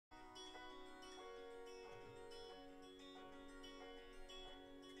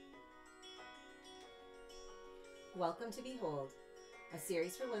Welcome to Behold, a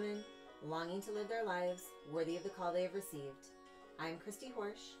series for women longing to live their lives worthy of the call they have received. I'm Kristy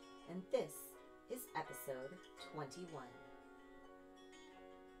Horsch, and this is episode 21.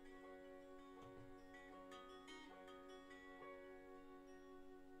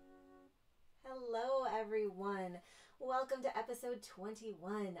 Hello, everyone. Welcome to episode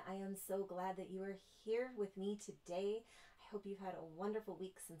 21. I am so glad that you are here with me today. I hope you've had a wonderful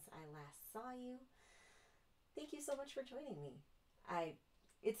week since I last saw you. Thank you so much for joining me.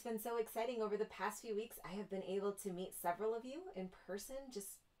 It's been so exciting over the past few weeks. I have been able to meet several of you in person, just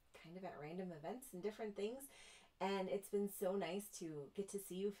kind of at random events and different things. And it's been so nice to get to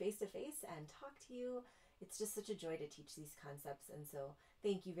see you face to face and talk to you. It's just such a joy to teach these concepts. And so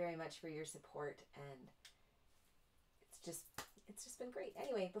thank you very much for your support. And it's just been great.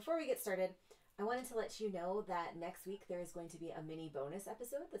 Anyway, before we get started, I wanted to let you know that next week there is going to be a mini bonus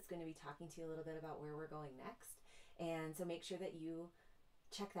episode that's going to be talking to you a little bit about where we're going next. And so make sure that you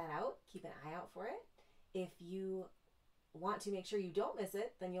check that out. Keep an eye out for it. If you want to make sure you don't miss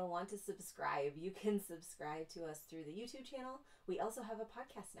it, then you'll want to subscribe. You can subscribe to us through the YouTube channel. We also have a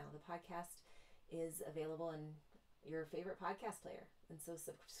podcast now. The podcast is available in your favorite podcast player. And so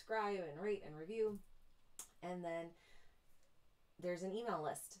subscribe and rate and review. And then there's an email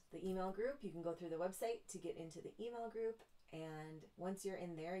list, the email group. You can go through the website to get into the email group. And once you're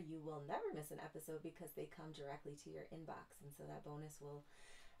in there, you will never miss an episode because they come directly to your inbox. And so that bonus will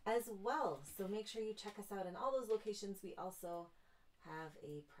as well. So make sure you check us out in all those locations. We also have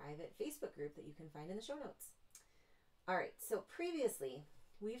a private Facebook group that you can find in the show notes. All right. So previously,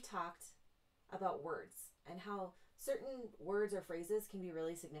 we've talked about words and how certain words or phrases can be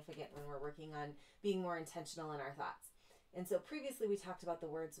really significant when we're working on being more intentional in our thoughts. And so previously we talked about the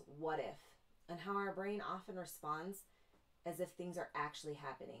words what if and how our brain often responds as if things are actually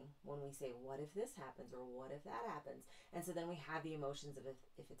happening when we say what if this happens or what if that happens. And so then we have the emotions of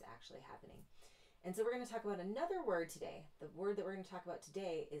if it's actually happening. And so we're going to talk about another word today. The word that we're going to talk about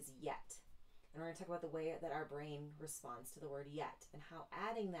today is yet. And we're going to talk about the way that our brain responds to the word yet and how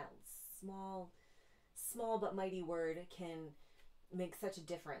adding that small but mighty word can make such a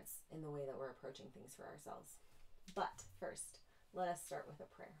difference in the way that we're approaching things for ourselves. But first, let us start with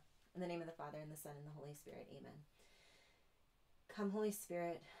a prayer. In the name of the Father, and the Son, and the Holy Spirit, amen. Come, Holy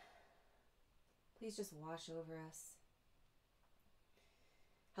Spirit, please just wash over us.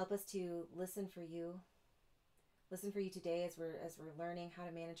 Help us to listen for you. Listen for you today as we're learning how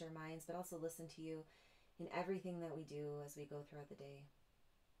to manage our minds, but also listen to you in everything that we do as we go throughout the day.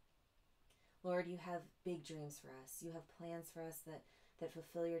 Lord, you have big dreams for us. You have plans for us that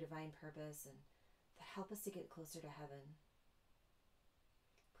fulfill your divine purpose and that help us to get closer to heaven.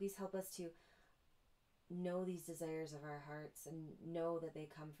 Please help us to know these desires of our hearts and know that they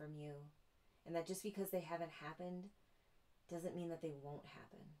come from you, and that just because they haven't happened doesn't mean that they won't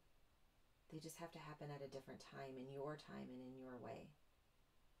happen. They just have to happen at a different time, in your time and in your way.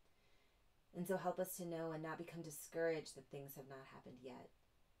 And so help us to know and not become discouraged that things have not happened yet.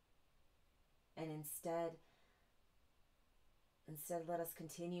 And instead let us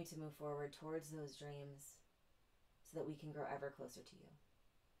continue to move forward towards those dreams so that we can grow ever closer to you.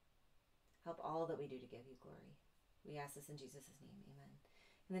 Help all that we do to give you glory. We ask this in Jesus' name, amen.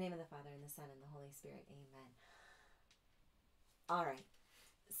 In the name of the Father, and the Son, and the Holy Spirit, amen. All right,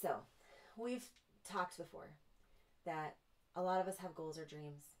 so we've talked before that a lot of us have goals or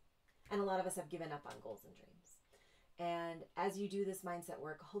dreams, and a lot of us have given up on goals and dreams. And as you do this mindset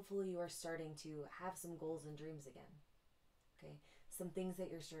work, hopefully you are starting to have some goals and dreams again. Okay, some things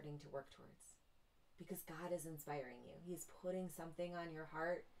that you're starting to work towards because God is inspiring you. He's putting something on your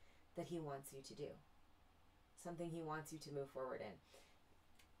heart that he wants you to do, something he wants you to move forward in.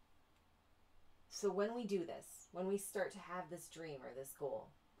 So when we do this, when we start to have this dream or this goal,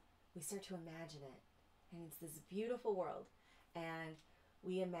 we start to imagine it, and it's this beautiful world, and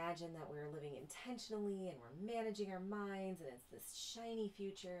we imagine that we're living intentionally and we're managing our minds, and it's this shiny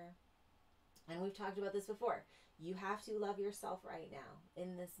future. And we've talked about this before. You have to love yourself right now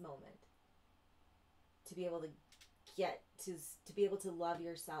in this moment to be able to get to be able to love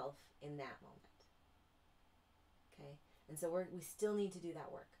yourself in that moment. Okay? And so we still need to do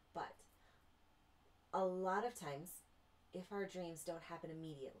that work. But a lot of times, if our dreams don't happen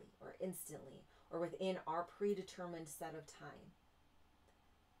immediately or instantly or within our predetermined set of time,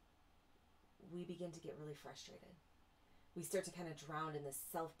 we begin to get really frustrated. We start to kind of drown in this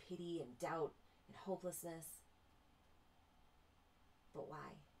self-pity and doubt and hopelessness. But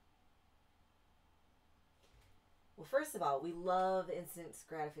why? Well, first of all, we love instant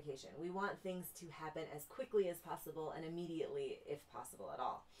gratification. We want things to happen as quickly as possible and immediately if possible at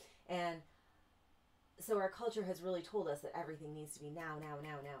all. And So our culture has really told us that everything needs to be now, now,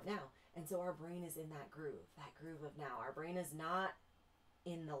 now, now, now. And so our brain is in that groove of now. Our brain is not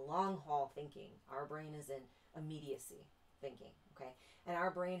in the long haul thinking. Our brain is in immediacy thinking, okay? And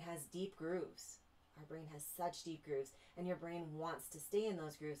our brain has deep grooves. Our brain has such deep grooves, and your brain wants to stay in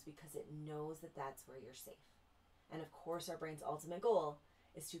those grooves because it knows that that's where you're safe. And of course, our brain's ultimate goal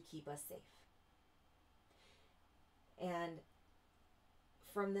is to keep us safe. And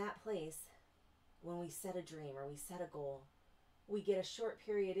from that place, when we set a dream or we set a goal, we get a short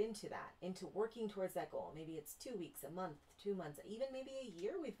period into that, into working towards that goal. Maybe it's 2 weeks, a month, 2 months, even maybe a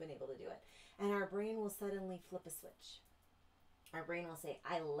year we've been able to do it. And our brain will suddenly flip a switch. Our brain will say,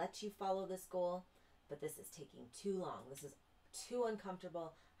 I let you follow this goal, but this is taking too long. This is too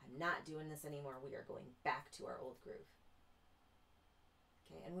uncomfortable. I'm not doing this anymore. We are going back to our old groove.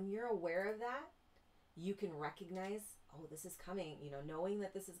 Okay, and when you're aware of that, you can recognize, oh, this is coming, knowing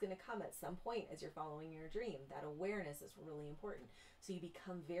that this is going to come at some point as you're following your dream. That awareness is really important. So you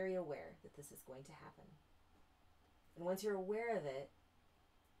become very aware that this is going to happen. And once you're aware of it,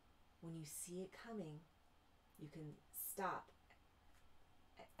 when you see it coming, you can stop.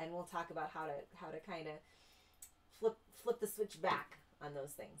 And we'll talk about how to kind of flip the switch back on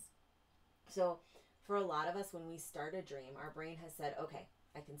those things. So for a lot of us, when we start a dream, our brain has said, okay,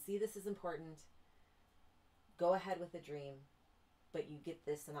 I can see this is important. Go ahead with the dream, but you get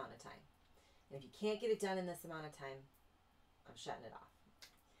this amount of time. And if you can't get it done in this amount of time, I'm shutting it off.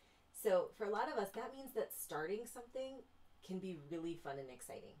 So for a lot of us, that means that starting something can be really fun and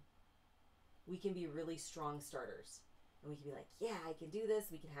exciting. We can be really strong starters. And we can be like, yeah, I can do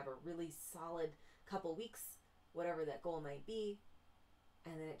this. We can have a really solid couple weeks, whatever that goal might be.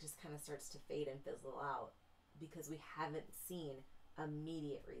 And then it just kind of starts to fade and fizzle out because we haven't seen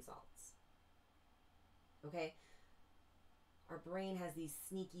immediate results. Okay? Our brain has these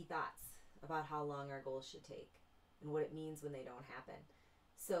sneaky thoughts about how long our goals should take and what it means when they don't happen.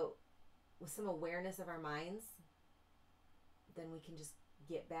 So with some awareness of our minds, then we can just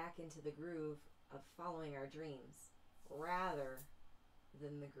get back into the groove of following our dreams rather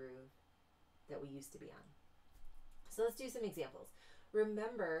than the groove that we used to be on. So let's do some examples.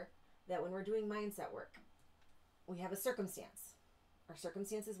 Remember that when we're doing mindset work, we have a circumstance. Our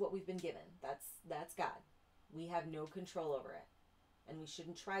circumstance is what we've been given. That's God. We have no control over it. And we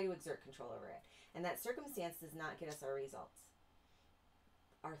shouldn't try to exert control over it. And that circumstance does not get us our results.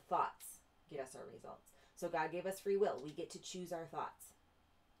 Our thoughts get us our results. So God gave us free will. We get to choose our thoughts.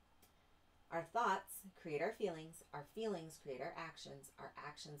 Our thoughts create our feelings create our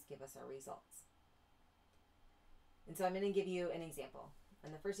actions give us our results. And so I'm going to give you an example.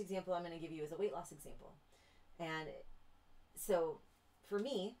 And the first example I'm going to give you is a weight loss example. And so for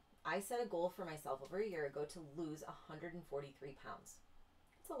me, I set a goal for myself over a year ago to lose 143 pounds.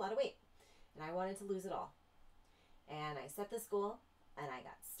 It's a lot of weight. And I wanted to lose it all. And I set this goal and I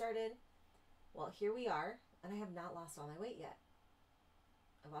got started. Well, here we are, and I have not lost all my weight yet.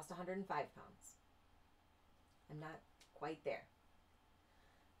 I've lost 105 pounds. I'm not quite there.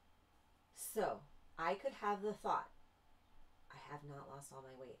 So I could have the thought, I have not lost all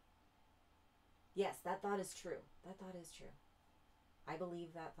my weight. Yes, that thought is true. That thought is true. I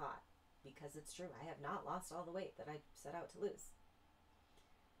believe that thought because it's true. I have not lost all the weight that I set out to lose.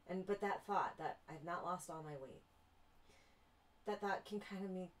 But that thought that I've not lost all my weight, that thought can kind of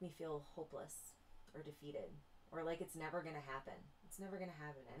make me feel hopeless or defeated or like it's never going to happen. It's never going to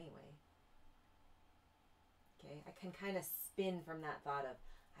happen anyway. Okay, I can kind of spin from that thought of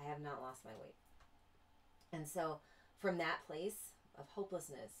I have not lost my weight. And so from that place of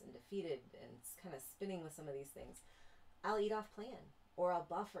hopelessness and defeated and kind of spinning with some of these things, I'll eat off plan or I'll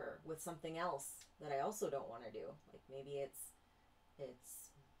buffer with something else that I also don't want to do. Like maybe it's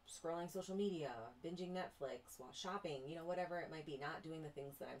scrolling social media, binging Netflix while shopping, whatever it might be, not doing the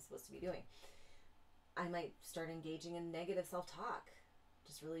things that I'm supposed to be doing. I might start engaging in negative self-talk.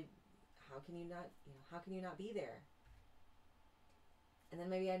 Just really, how can you not be there? And then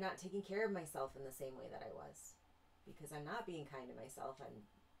maybe I'm not taking care of myself in the same way that I was because I'm not being kind to myself. I'm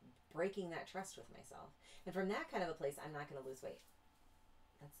breaking that trust with myself. And from that kind of a place, I'm not going to lose weight.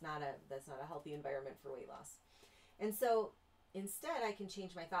 That's not a healthy environment for weight loss. And so instead, I can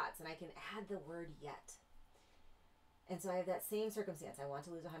change my thoughts and I can add the word yet. And so I have that same circumstance. I want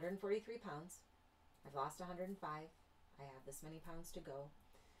to lose 143 pounds. I've lost 105. I have this many pounds to go.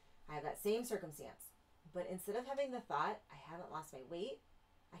 I have that same circumstance. But instead of having the thought, I haven't lost my weight,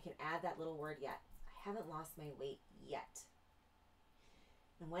 I can add that little word yet. I haven't lost my weight yet.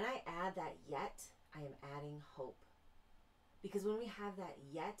 And when I add that yet, I am adding hope. Because when we have that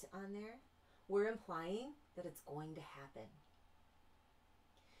yet on there, we're implying that it's going to happen.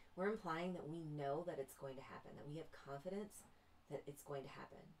 we're implying that we know that it's going to happen, that we have confidence that it's going to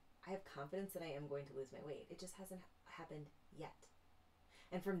happen. I have confidence that I am going to lose my weight. It just hasn't happened yet.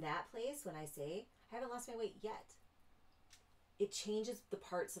 And from that place, when I say, I haven't lost my weight yet, it changes the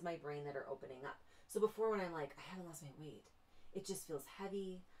parts of my brain that are opening up. So before, when I'm like, I haven't lost my weight, it just feels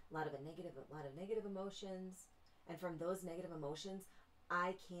heavy, a lot of negative emotions. And from those negative emotions,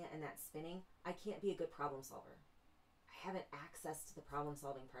 I can't, and that spinning, I can't be a good problem solver. I haven't access to the problem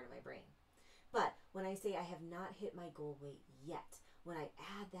solving part of my brain. But when I say I have not hit my goal weight yet, when I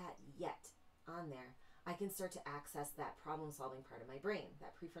add that yet on there, I can start to access that problem solving part of my brain,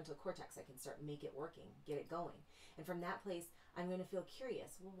 that prefrontal cortex. I can start make it working, get it going. And from that place, I'm going to feel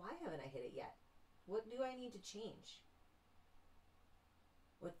curious. Well, why haven't I hit it yet? What do I need to change?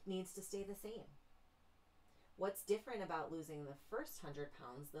 What needs to stay the same? What's different about losing the first 100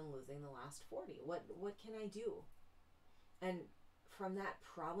 pounds than losing the last 40? What can I do? And from that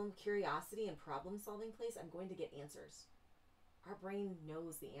curiosity and problem solving place, I'm going to get answers. Our brain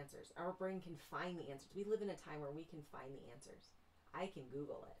knows the answers. Our brain can find the answers. We live in a time where we can find the answers. I can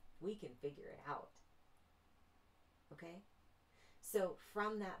Google it. We can figure it out. Okay? So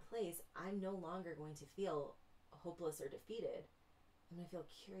from that place, I'm no longer going to feel hopeless or defeated. I'm going to feel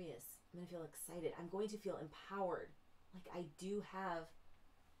curious. I'm going to feel excited. I'm going to feel empowered. Like I do have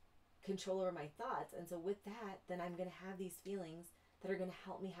control over my thoughts. And so with that, then I'm going to have these feelings that are going to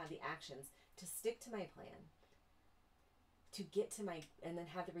help me have the actions to stick to my plan, to get to my, and then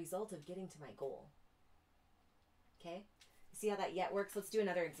have the result of getting to my goal. Okay? See how that yet works? Let's do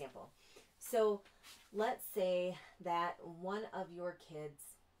another example. So let's say that one of your kids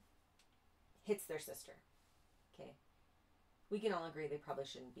hits their sister. Okay? We can all agree they probably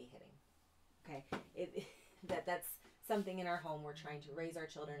shouldn't be hitting. Okay? That's something in our home. We're trying to raise our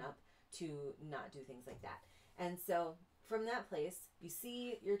children up to not do things like that. And so from that place, you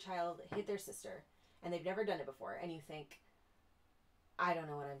see your child hit their sister and they've never done it before, and you think, I don't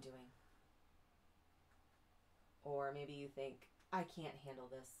know what I'm doing. Or maybe you think, I can't handle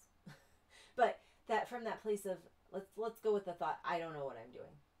this. But that from that place of, let's go with the thought, I don't know what I'm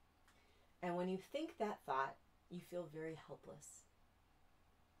doing. And when you think that thought, you feel very helpless.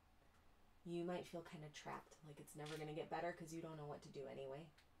 You might feel kind of trapped, like it's never going to get better because you don't know what to do anyway.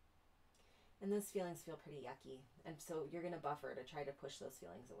 And those feelings feel pretty yucky. And so you're going to buffer to try to push those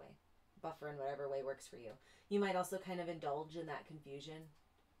feelings away. Buffer in whatever way works for you. You might also kind of indulge in that confusion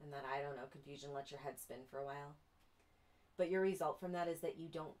and that, I don't know, confusion, let your head spin for a while. But your result from that is that you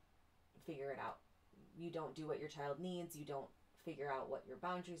don't figure it out. You don't do what your child needs. You don't figure out what your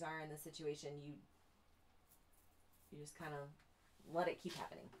boundaries are in the situation. You just kind of let it keep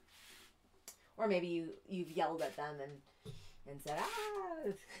happening. Or maybe you've yelled at them and said,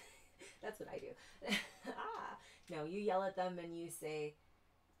 ah, that's what I do. Ah, no, you yell at them and you say,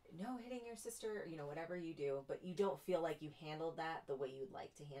 no hitting your sister, whatever you do, but you don't feel like you handled that the way you'd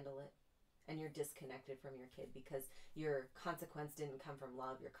like to handle it. And you're disconnected from your kid because your consequence didn't come from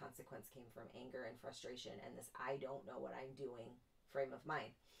love. Your consequence came from anger and frustration and this I don't know what I'm doing frame of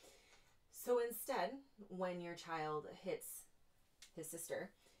mind. So instead, when your child hits his sister,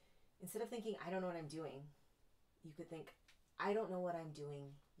 instead of thinking, I don't know what I'm doing, you could think, I don't know what I'm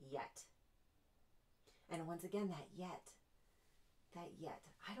doing yet. And once again, that yet,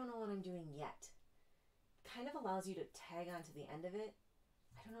 I don't know what I'm doing yet, kind of allows you to tag on to the end of it.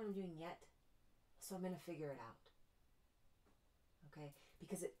 I don't know what I'm doing yet, so I'm going to figure it out. Okay?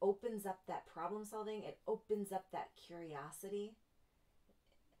 Because it opens up that problem solving. It opens up that curiosity.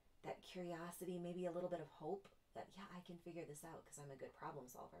 Maybe a little bit of hope that, yeah, I can figure this out because I'm a good problem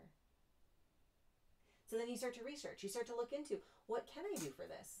solver. So then you start to research. You start to look into, what can I do for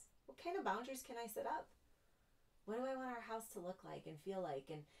this? What kind of boundaries can I set up? What do I want our house to look like and feel like?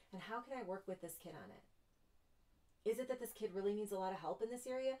 And how can I work with this kid on it? Is it that this kid really needs a lot of help in this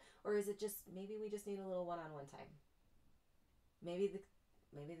area? Or is it just, maybe we just need a little one-on-one time? Maybe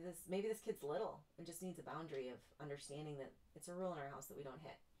this kid's little and just needs a boundary of understanding that it's a rule in our house that we don't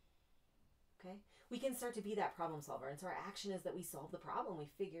hit. Okay? We can start to be that problem solver. And so our action is that we solve the problem. We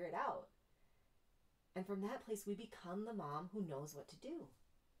figure it out. And from that place, we become the mom who knows what to do.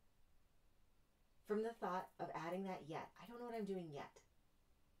 From the thought of adding that yet, I don't know what I'm doing yet,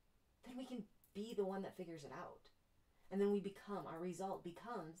 then we can be the one that figures it out. And then our result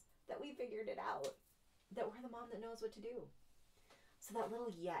becomes that we figured it out, that we're the mom that knows what to do. So that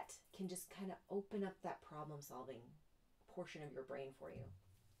little yet can just kind of open up that problem solving portion of your brain for you.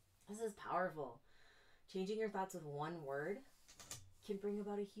 This is powerful. Changing your thoughts with one word can bring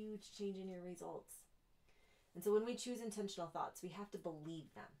about a huge change in your results. And so when we choose intentional thoughts, we have to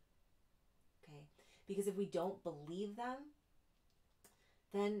believe them. Okay? Because if we don't believe them,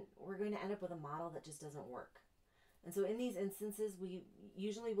 then we're going to end up with a model that just doesn't work. And so in these instances, we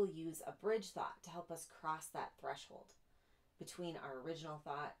usually will use a bridge thought to help us cross that threshold between our original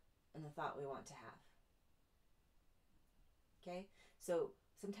thought and the thought we want to have. Okay? So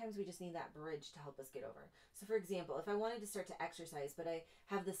sometimes we just need that bridge to help us get over. So for example, if I wanted to start to exercise, but I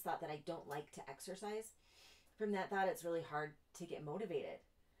have this thought that I don't like to exercise, from that thought, it's really hard to get motivated.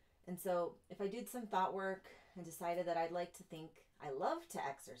 And so if I did some thought work and decided that I'd like to think I love to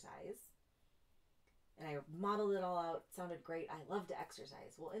exercise, and I modeled it all out, sounded great, I love to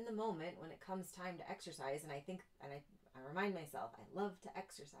exercise. Well, in the moment when it comes time to exercise, and I think, and I remind myself, I love to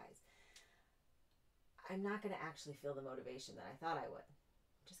exercise, I'm not going to actually feel the motivation that I thought I would.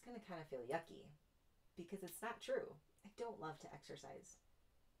 I'm just going to kind of feel yucky because it's not true. I don't love to exercise.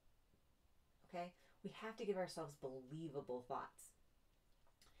 Okay? We have to give ourselves believable thoughts.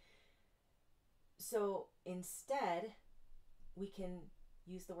 So instead, we can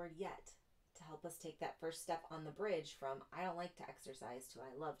use the word yet to help us take that first step on the bridge from I don't like to exercise to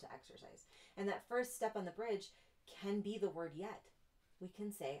I love to exercise. And that first step on the bridge can be the word yet. We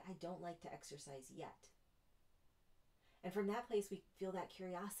can say, I don't like to exercise yet. And from that place, we feel that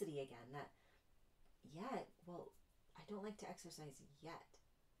curiosity again, that yet, well, I don't like to exercise yet.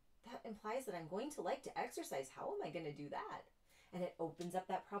 That implies that I'm going to like to exercise. How am I going to do that? And it opens up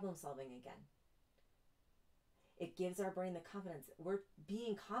that problem solving again. It gives our brain the confidence. We're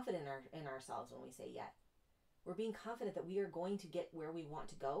being confident in ourselves when we say yet. We're being confident that we are going to get where we want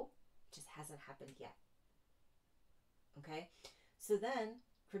to go. It just hasn't happened yet. Okay? So then,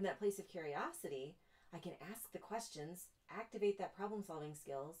 from that place of curiosity, I can ask the questions, activate that problem solving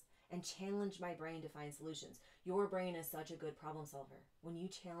skills, and challenge my brain to find solutions. Your brain is such a good problem solver. When you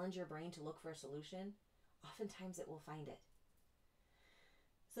challenge your brain to look for a solution, oftentimes it will find it.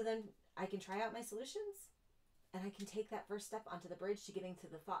 So then I can try out my solutions, and I can take that first step onto the bridge to getting to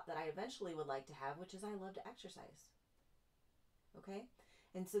the thought that I eventually would like to have, which is I love to exercise. Okay?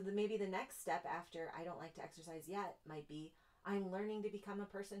 And so maybe the next step after I don't like to exercise yet might be I'm learning to become a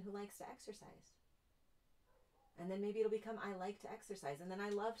person who likes to exercise. And then maybe it'll become I like to exercise, and then I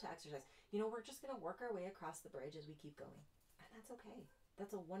love to exercise. We're just going to work our way across the bridge as we keep going. And that's okay.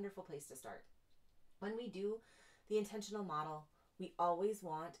 That's a wonderful place to start. When we do the intentional model, we always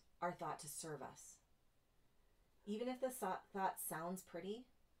want our thought to serve us. Even if the thought sounds pretty,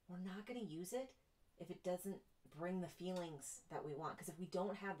 we're not going to use it if it doesn't bring the feelings that we want. Because if we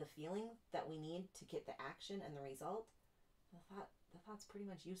don't have the feeling that we need to get the action and the result, the thought's pretty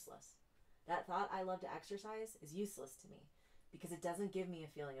much useless. That thought, I love to exercise, is useless to me because it doesn't give me a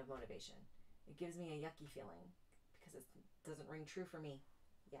feeling of motivation. It gives me a yucky feeling because it doesn't ring true for me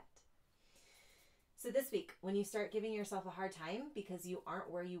yet. So this week, when you start giving yourself a hard time because you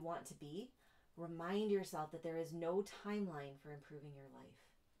aren't where you want to be, remind yourself that there is no timeline for improving your life.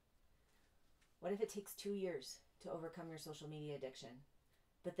 What if it takes 2 years to overcome your social media addiction,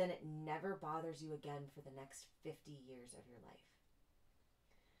 but then it never bothers you again for the next 50 years of your life?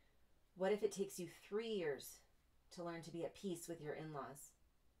 What if it takes you 3 years to learn to be at peace with your in-laws,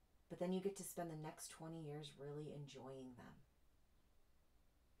 but then you get to spend the next 20 years really enjoying them?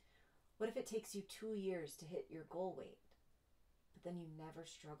 What if it takes you 2 years to hit your goal weight, but then you never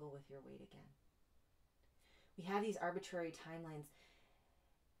struggle with your weight again? We have these arbitrary timelines,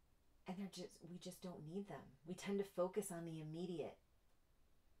 and we just don't need them. We tend to focus on the immediate.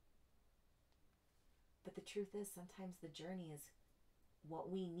 But the truth is, sometimes the journey is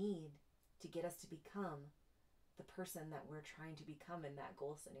what we need to get us to become the person that we're trying to become in that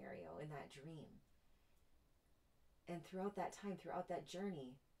goal scenario, in that dream. And throughout that time, throughout that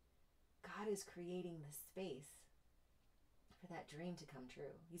journey, God is creating the space for that dream to come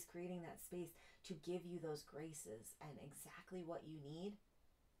true. He's creating that space to give you those graces and exactly what you need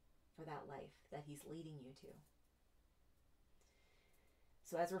for that life that He's leading you to.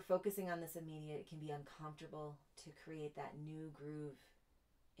 So as we're focusing on this immediate, it can be uncomfortable to create that new groove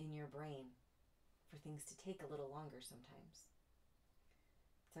in your brain for things to take a little longer sometimes.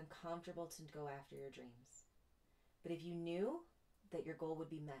 It's uncomfortable to go after your dreams. But if you knew that your goal would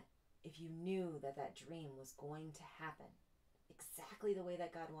be met, if you knew that that dream was going to happen exactly the way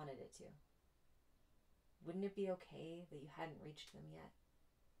that God wanted it to, wouldn't it be okay that you hadn't reached them yet?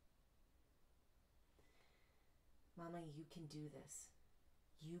 Mama, you can do this.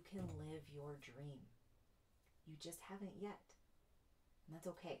 You can live your dream. You just haven't yet. And that's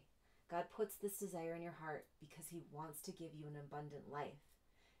okay. God puts this desire in your heart because He wants to give you an abundant life.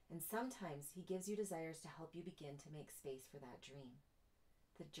 And sometimes He gives you desires to help you begin to make space for that dream.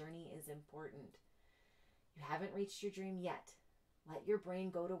 The journey is important. You haven't reached your dream yet. Let your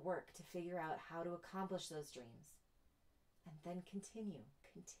brain go to work to figure out how to accomplish those dreams. And then continue.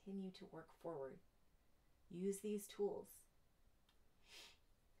 continue to work forward. Use these tools.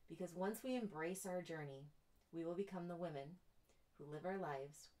 Because once we embrace our journey, we will become the women who live our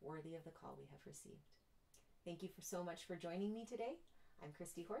lives worthy of the call we have received. Thank you so much for joining me today. I'm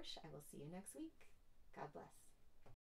Kristy Horsch. I will see you next week. God bless.